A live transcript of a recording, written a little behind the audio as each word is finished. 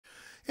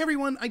Hey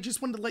everyone, I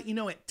just wanted to let you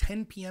know at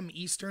 10 p.m.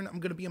 Eastern,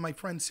 I'm going to be on my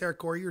friend Sarah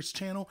Corriher's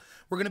channel.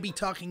 We're going to be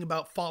talking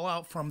about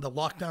fallout from the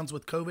lockdowns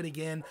with COVID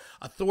again,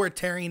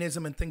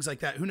 authoritarianism and things like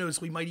that. Who knows,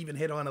 we might even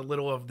hit on a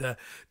little of the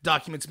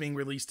documents being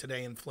released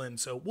today in Flynn.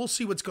 So we'll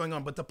see what's going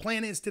on. But the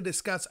plan is to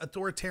discuss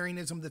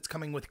authoritarianism that's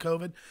coming with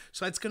COVID.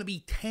 So that's going to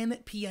be 10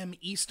 p.m.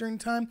 Eastern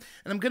time.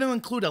 And I'm going to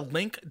include a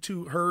link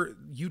to her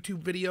YouTube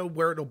video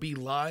where it'll be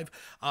live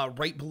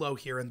right below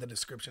here in the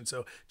description.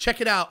 So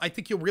check it out. I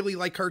think you'll really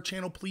like her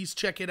channel. Please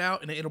check it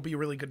out. And it'll be a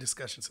really good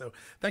discussion. So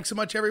thanks so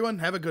much, everyone.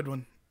 Have a good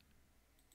one.